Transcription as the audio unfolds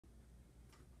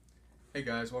Hey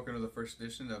guys, welcome to the first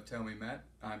edition of Tell Me Matt.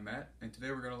 I'm Matt, and today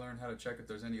we're going to learn how to check if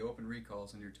there's any open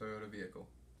recalls in your Toyota vehicle.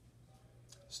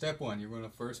 Step 1, you're going to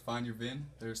first find your VIN.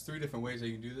 There's 3 different ways that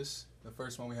you can do this. The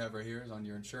first one we have right here is on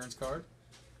your insurance card,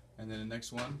 and then the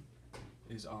next one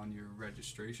is on your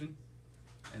registration.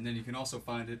 And then you can also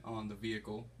find it on the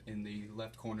vehicle in the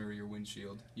left corner of your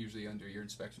windshield, usually under your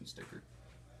inspection sticker.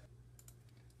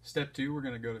 Step 2, we're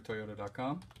going to go to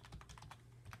toyota.com.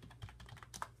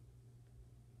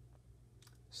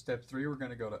 Step 3, we're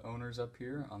going to go to Owners up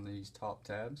here on these top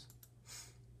tabs.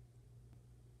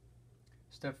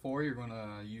 Step 4, you're going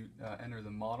to enter the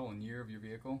model and year of your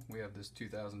vehicle. We have this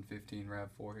 2015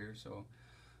 RAV4 here, so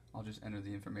I'll just enter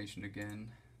the information again.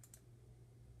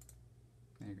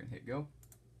 And you're going to hit go.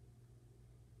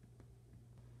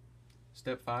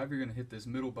 Step 5, you're going to hit this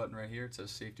middle button right here. It says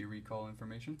Safety Recall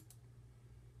Information.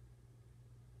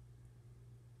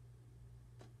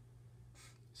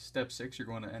 Step 6, you're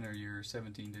going to enter your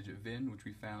 17-digit VIN, which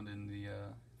we found in the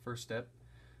first step.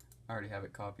 I already have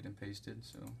it copied and pasted,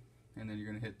 and then you're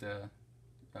going to hit the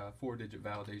 4-digit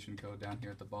validation code down here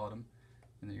at the bottom,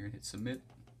 and then you're going to hit submit.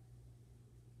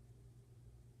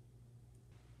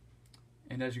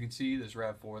 And as you can see, this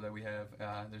RAV4 that we have,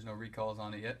 there's no recalls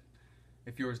on it yet.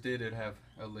 If yours did, it'd have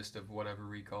a list of whatever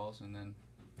recalls, and then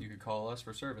you could call us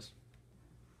for service.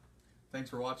 Thanks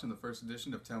for watching the first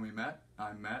edition of Tell Me Matt.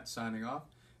 I'm Matt, signing off.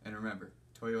 And remember,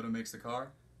 Toyota makes the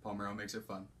car, Palmiero makes it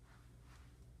fun.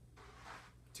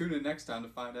 Tune in next time to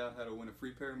find out how to win a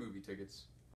free pair of movie tickets.